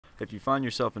If you find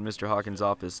yourself in Mr. Hawkins'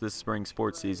 office this spring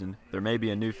sports season, there may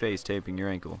be a new face taping your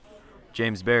ankle.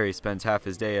 James Berry spends half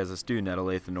his day as a student at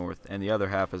Olathe North and the other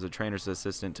half as a trainer's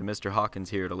assistant to Mr. Hawkins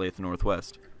here at Olathe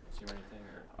Northwest.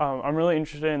 I'm really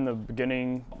interested in the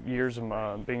beginning years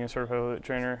of being a certified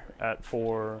trainer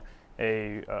for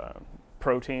a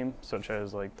pro team, such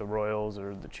as like the Royals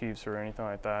or the Chiefs or anything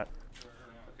like that.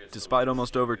 Despite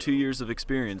almost over 2 years of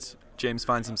experience, James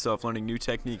finds himself learning new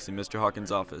techniques in Mr.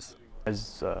 Hawkins' office.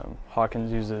 As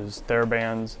Hawkins uses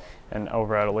TheraBands, and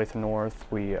over at Olathe North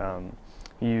we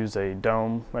use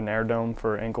an air dome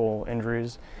for ankle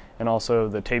injuries, and also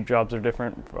the tape jobs are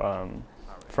different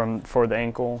for the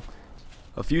ankle.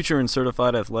 A future in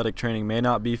certified athletic training may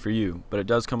not be for you, but it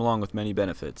does come along with many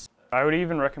benefits. I would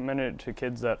even recommend it to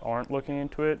kids that aren't looking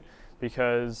into it,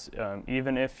 because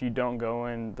even if you don't go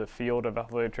in the field of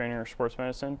athletic training or sports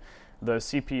medicine, the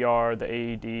CPR, the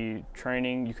AED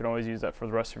training, you can always use that for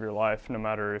the rest of your life, no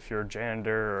matter if you're a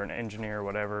janitor or an engineer or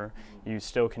whatever. You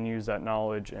still can use that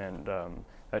knowledge and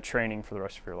that training for the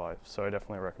rest of your life, so I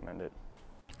definitely recommend it.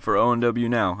 For ONW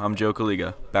Now, I'm Joe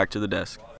Kaliga. Back to the desk.